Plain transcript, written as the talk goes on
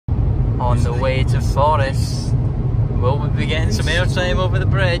On the way to Forest. Will we be getting some airtime over the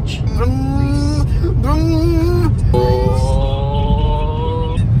bridge? Oh.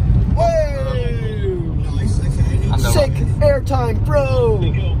 Sick airtime, bro!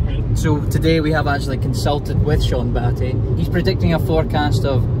 So today we have actually consulted with Sean Batty. He's predicting a forecast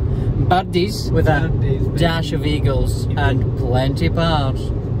of birdies with a dash of eagles and plenty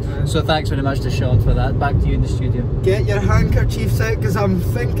pars. So thanks very much to Sean for that. Back to you in the studio. Get your handkerchiefs out because I'm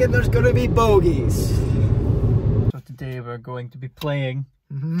thinking there's going to be bogeys. So today we're going to be playing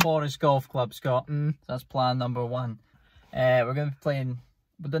Forest Golf Club, Scott. So that's plan number one. We're going to be playing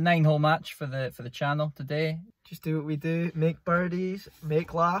with the 9-hole match for the channel today. Just do what we do, make birdies,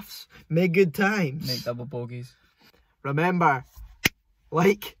 make laughs, make good times. Make double bogeys. Remember,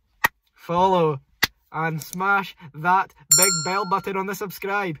 like, follow, and smash that big bell button on the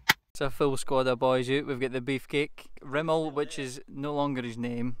subscribe. It's a full squad of boys out. We've got the Beefcake, Rimmel, which is no longer his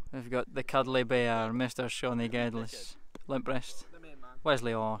name. We've got the Cuddly Bear, Mr. Shawnee Gedlis, Limp Wrist,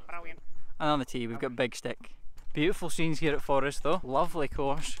 Wesley Orr, and on the tee we've got Big Stick. Beautiful scenes here at Forest though. Lovely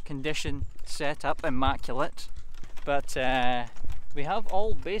course, condition, set up, immaculate. But we have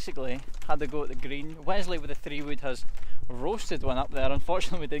all basically had a go at the green. Wesley with the 3-wood has roasted one up there.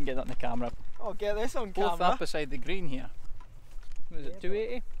 Unfortunately we didn't get that on the camera. Oh, get this on camera. Both up beside the green here. Was it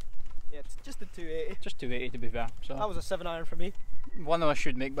 280? Yeah, it's just a 280. Just 280 to be fair. So that was a 7-iron for me. One of us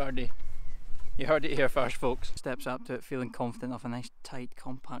should make birdie. You heard it here first, folks. Steps up to it feeling confident of a nice tight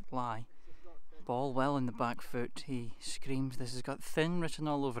compact lie. Ball well in the back foot. He screams. This has got thin written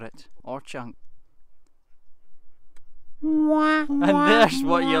all over it, or chunk. And there's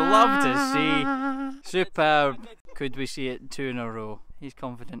what you love to see. Superb. Could we see it 2 in a row? He's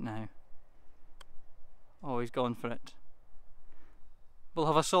confident now. Oh, he's gone for it. We'll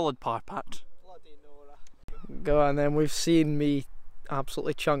have a solid par putt. Go on then, we've seen me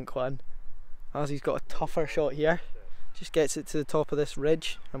absolutely chunk one. Azzie's got a tougher shot here. Just gets it to the top of this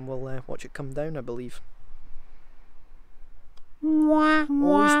ridge and we'll watch it come down, I believe.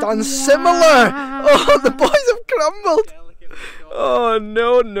 Oh, he's done similar! Oh, the boys have crumbled! Oh,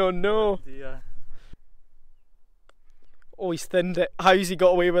 no. Oh, he's thinned it. How's he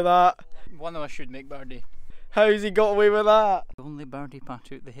got away with that? One of us should make birdie. How's he got away with that? The only birdie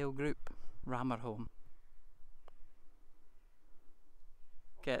putt out the hill group. Rammer home.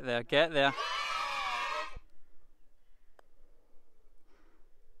 Get there, get there.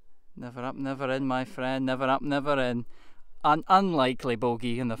 Never up, never in, my friend. Never up, never in. An unlikely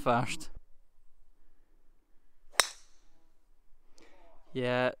bogey in the first.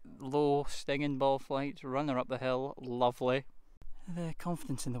 Yeah, low stinging ball flight, runner up the hill, lovely. The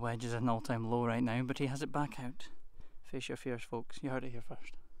confidence in the wedge is at an all-time low right now, but he has it back out. Face your fears, folks. You heard it here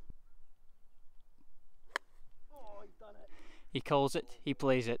first. Oh, he's done it. He calls it, he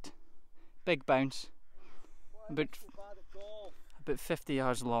plays it. Big bounce. About 50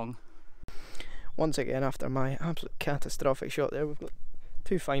 yards long. Once again, after my absolute catastrophic shot there, we've got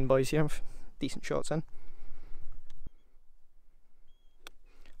 2 fine boys here with decent shots in.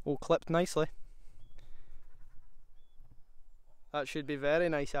 All clipped nicely. That should be very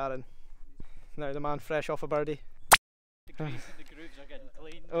nice, Aaron. Now the man fresh off a birdie. The grooves are getting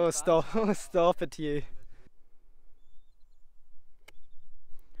clean. Oh, stop it, you.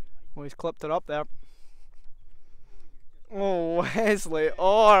 Oh, he's clipped it up there. Oh, Wesley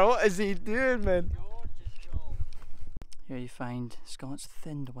Orr, what is he doing, man? Here you find Scott's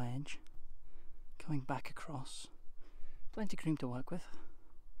thinned wedge coming back across. Plenty of cream to work with.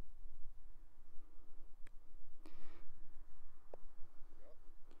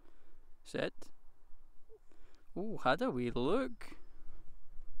 Set. Oh, had a wee look.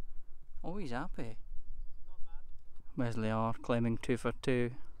 Oh, he's happy. Wesley Orr claiming 2 for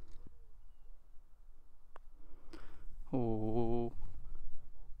 2. Oh.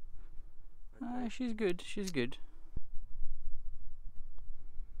 Ah, she's good, she's good.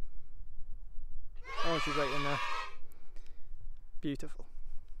 Oh, she's right in there. Beautiful.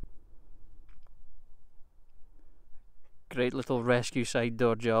 Great little rescue side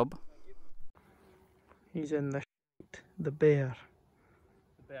door job. He's in the bear.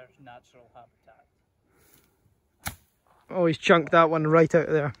 The bear's natural habitat. Oh, he's chunked that one right out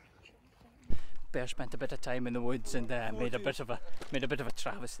of there. Bear spent a bit of time in the woods and made a bit of a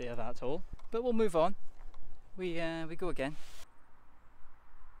travesty of that hole. But we'll move on. We go again.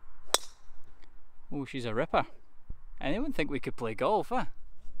 Oh, she's a ripper. Anyone think we could play golf, huh?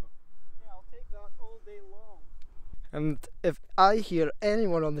 Yeah, I'll take that all day long. And if I hear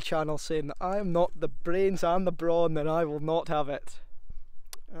anyone on the channel saying that I am not the brains and the brawn, then I will not have it.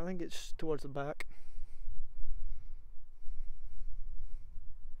 I think it's towards the back.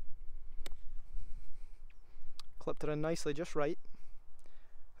 Clipped her in nicely, just right.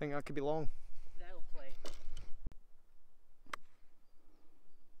 I think that could be long. That'll play.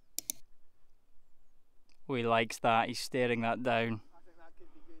 Oh, he likes that. He's staring that down. I think that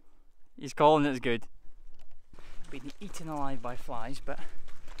could be good. He's calling it as good. Been eaten alive by flies, but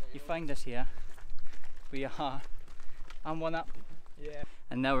you find us here. We are. I'm one up. Yeah.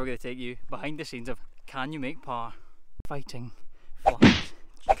 And now we're going to take you behind the scenes of Can You Make Par? Fighting flies,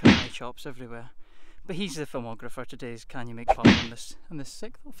 karate chops everywhere. But he's the filmographer today's Can You Make Par on this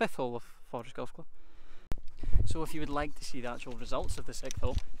fifth hole of Forest Golf Club. So if you would like to see the actual results of the sixth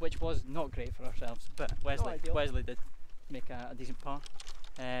hole, which was not great for ourselves, but Wesley did make a decent par.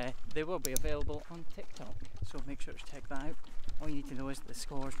 They will be available on TikTok, so make sure to check that out. All you need to know is that the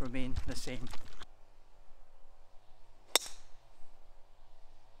scores remain the same.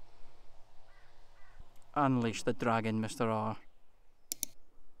 Unleash the dragon, Mr. R.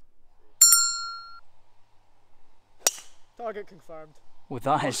 Target confirmed. Oh,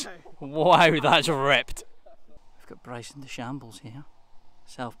 that is... Wow, that's ripped! We've got Bryson DeChambles here,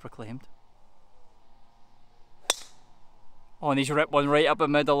 self-proclaimed. Oh, and he's ripped one right up the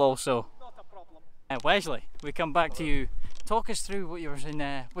middle also. Not a problem. Wesley, we come back to you. Talk us through what you were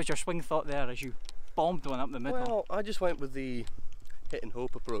in, what's your swing thought there as you bombed one up the middle? Well, I just went with the hit and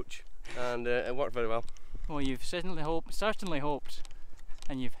hope approach, and it worked very well. Well, you've certainly hoped,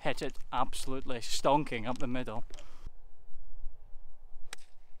 and you've hit it absolutely stonking up the middle.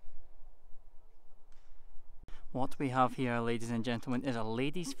 What we have here, ladies and gentlemen, is a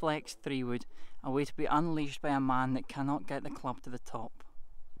ladies flex 3-wood, a way to be unleashed by a man that cannot get the club to the top.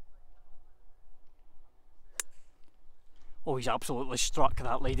 Oh, he's absolutely struck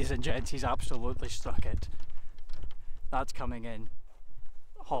that, ladies and gents, he's absolutely struck it. That's coming in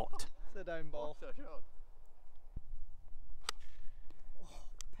hot. It's a down ball.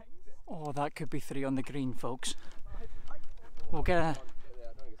 Oh, that could be 3 on the green, folks. We'll get a...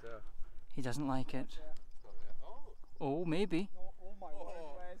 He doesn't like it. Oh, maybe. Oh my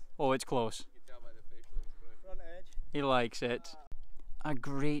word, Oh, it's close. front edge. He likes it. A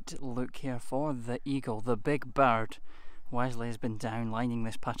great look here for the eagle, the big bird. Wesley has been down lining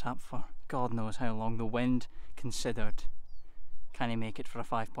this putt up for God knows how long. The wind considered. Can he make it for a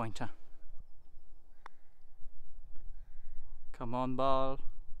 5-pointer? Come on, ball.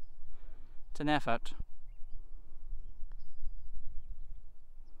 It's an effort.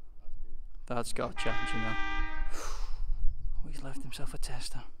 That's gotcha, you know. Oh, he's left himself a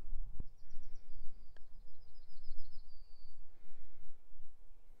tester.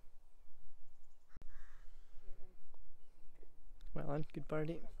 Well then, good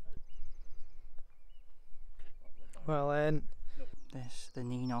birdie. Well then. This, the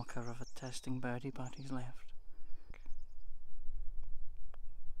knee knocker of a testing birdie, but he's left.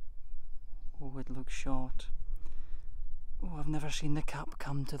 Oh, it looks short. Oh, I've never seen the cup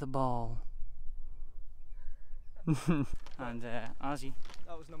come to the ball. And Azzie.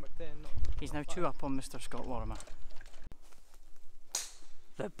 That was number 10. He's now 2 up on Mr. Scott Lorimer.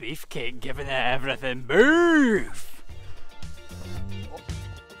 The beefcake giving it everything. Move!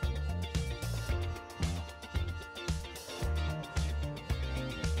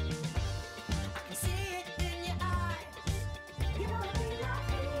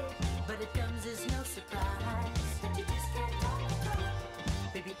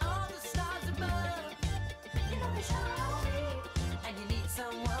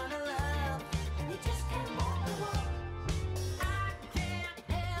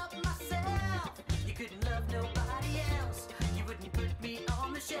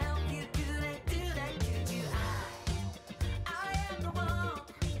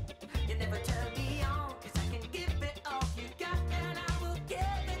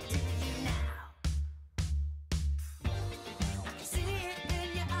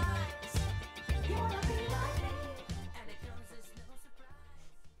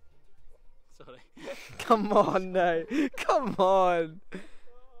 Come on now, come on.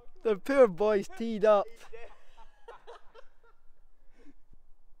 The poor boy's teed up.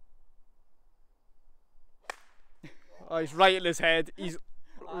 Oh, he's right in his head. He's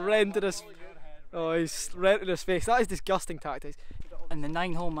rented his. Oh, he's rented his face. That is disgusting tactics. In the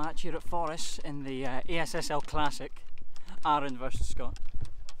 9-hole match here at Forest in the ASSL Classic, Aaron versus Scott.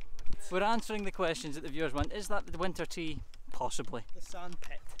 We're answering the questions that the viewers want. Is that the winter tee? Possibly. The sand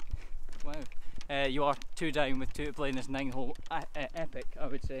pit. Wow. You are 2 down with 2 to play in this 9-hole epic, I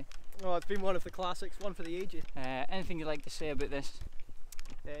would say. Oh, it's been one of the classics, one for the ages. Anything you'd like to say about this?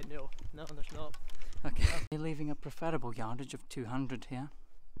 No, there's not. Okay. Leaving a preferable yardage of 200 here.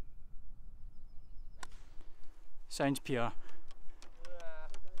 Sounds pure.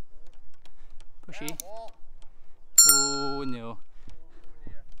 Pushy. Oh no.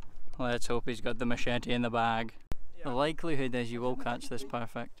 Let's hope he's got the machete in the bag. Yeah. The likelihood is you will catch this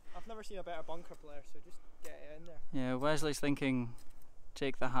perfect. I've never seen a better bunker player, so just get it in there. Yeah, Wesley's thinking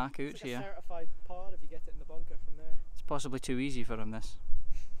take the hack out It's like here. a certified par if you get it in the bunker from there. It's possibly too easy for him, this.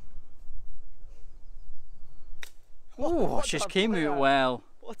 Oh, What just a came player. out well.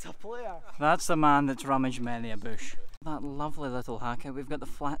 What a player! That's the man that's rummaged many a bush. That lovely little hack out. We've got the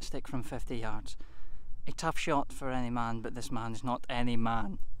flat stick from 50 yards. A tough shot for any man, but this man's not any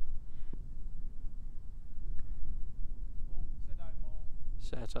man.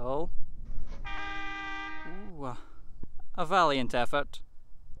 Settle. Ooh, a valiant effort.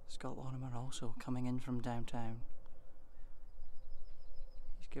 Scott Lorimer also coming in from downtown.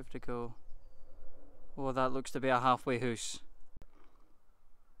 He's give it a go. Oh, that looks to be a halfway hoose.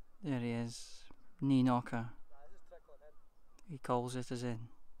 There he is. Knee knocker. He calls it as in.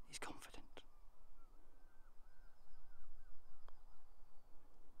 He's confident.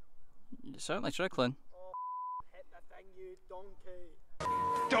 It's certainly trickling. Oh, hit the thing, you donkey!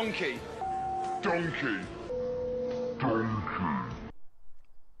 Donkey! Donkey! Donkey!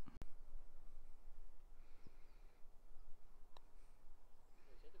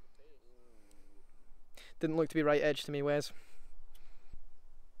 Didn't look to be right edge to me, Wes.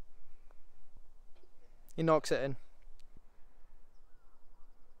 He knocks it in.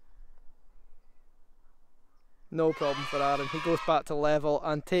 No problem for Aaron. He goes back to level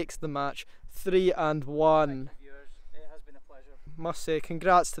and takes the match 3-1. It has been a pleasure. Must say,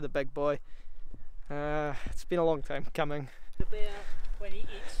 congrats to the big boy. It's been a long time coming. The bear, when he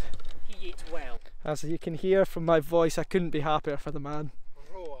eats well. As you can hear from my voice, I couldn't be happier for the man.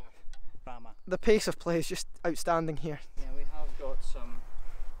 Roov. Rama. The pace of play is just outstanding here. Yeah, we have got some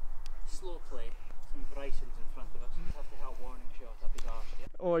slow play, some Brysons in front of us. We have to hit a warning shot up his arse. Yeah?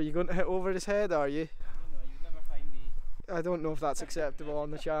 Oh, are you going to hit over his head, are you? No, you'd never find me. I don't know if that's acceptable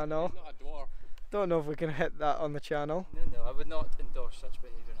on the channel. Not a dwarf. Don't know if we can hit that on the channel. No, I would not endorse such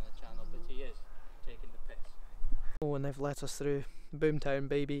behaviour on the channel, but he is taking the piss. Oh, and they've let us through. Boomtown,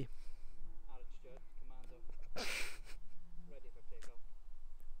 baby. Aaron Stewart, commando. Ready for takeoff.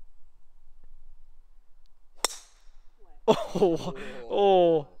 Oh,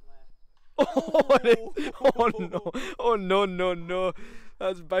 oh, oh no, oh no, no, no,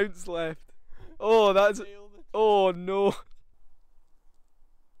 that's bounce left. Oh, that's, oh no.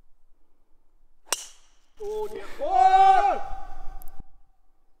 Oh dear. Oh!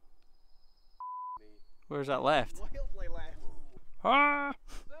 Where's that left? Wildly left. Ah!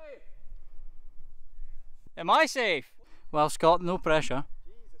 Am I safe? Well, Scott, no pressure.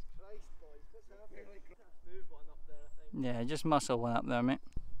 Jesus Christ, boys, what's happening? Move one up there, I think. Yeah, just muscle one up there, mate.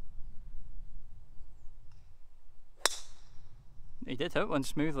 He did hit one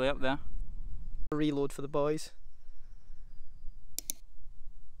smoothly up there. Reload for the boys.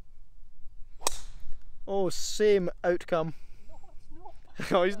 Oh, same outcome.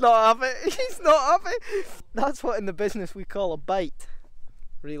 No, he's not happy. He's not happy. That's what in the business we call a bite.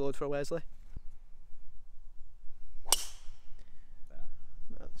 Reload for Wesley.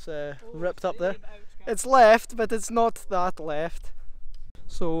 That's ripped up there. It's left, but it's not that left.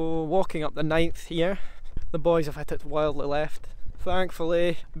 So walking up the 9th here, the boys have hit it wildly left.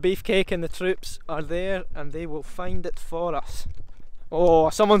 Thankfully, Beefcake and the troops are there and they will find it for us.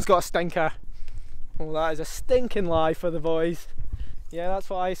 Oh, someone's got a stinker. Oh, that is a stinking lie for the boys. Yeah, that's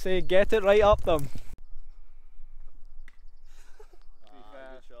what I say, get it right up them.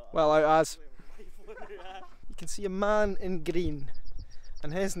 Well out as. You can see a man in green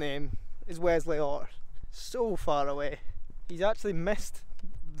and his name is Wesley Orr. So far away. He's actually missed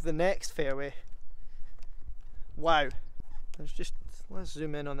the next fairway. Wow. Let's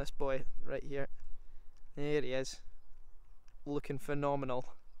zoom in on this boy right here. There he is. Looking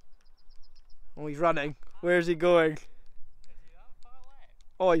phenomenal. Oh, he's running. Where's he going?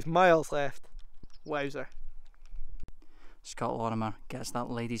 Oh, he's miles left. Wowzer. Scott Lorimer gets that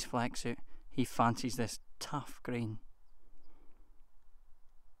lady's flex suit. He fancies this tough green.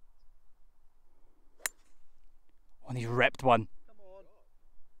 Oh, and he's ripped one. Come on.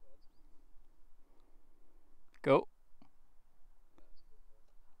 Go.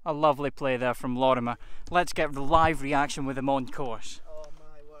 A lovely play there from Lorimer. Let's get the live reaction with him on course. Oh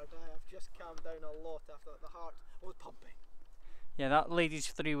my word, I have just calmed down a lot after the heart was pumping. Yeah, that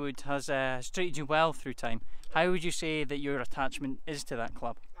ladies 3-wood has treated you well through time. How would you say that your attachment is to that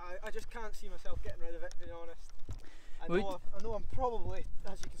club? I just can't see myself getting rid of it, to be honest. I know I'm probably,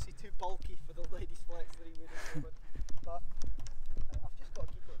 as you can see, too bulky for the ladies flex 3-wood at the moment, but I've just got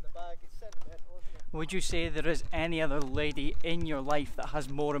to keep it in the bag. It's sentimental, isn't it? Would you say there is any other lady in your life that has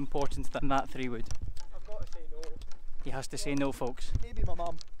more importance than that 3-wood? I've got to say no. He has to say no, folks. Maybe my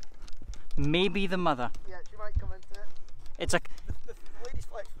mum. Maybe the mother. Yeah, she might come into it. It's a... The ladies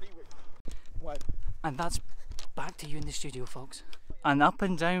flex 3 weeks. Wow. And that's back to you in the studio, folks. And up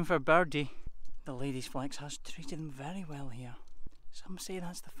and down for Birdie. The ladies flex has treated him very well here. Some say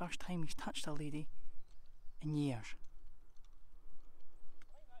that's the first time he's touched a lady in years.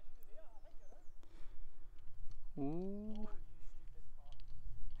 Ooh.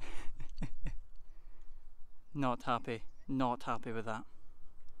 Not happy with that.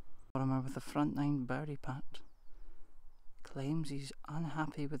 Farmer with the front 9 birdie putt claims he's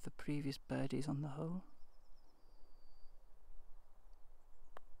unhappy with the previous birdies on the hole.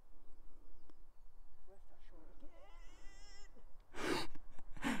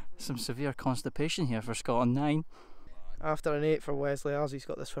 Some severe constipation here for Scott on 9. After an 8 for Wesley, Azzie's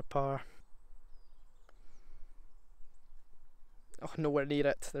got this for par. Oh, nowhere near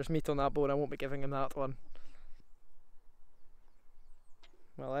it. There's meat on that bone, I won't be giving him that one.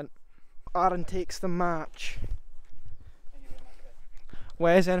 Well then, Aaron takes the match.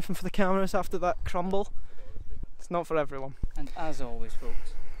 Wes, anything for the cameras after that crumble? It's not for everyone. And as always,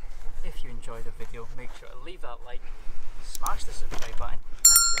 folks, if you enjoyed the video, make sure to leave that like, smash the subscribe button,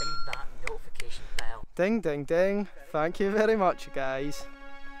 and ring that notification bell. Ding ding ding. Thank you very much, guys.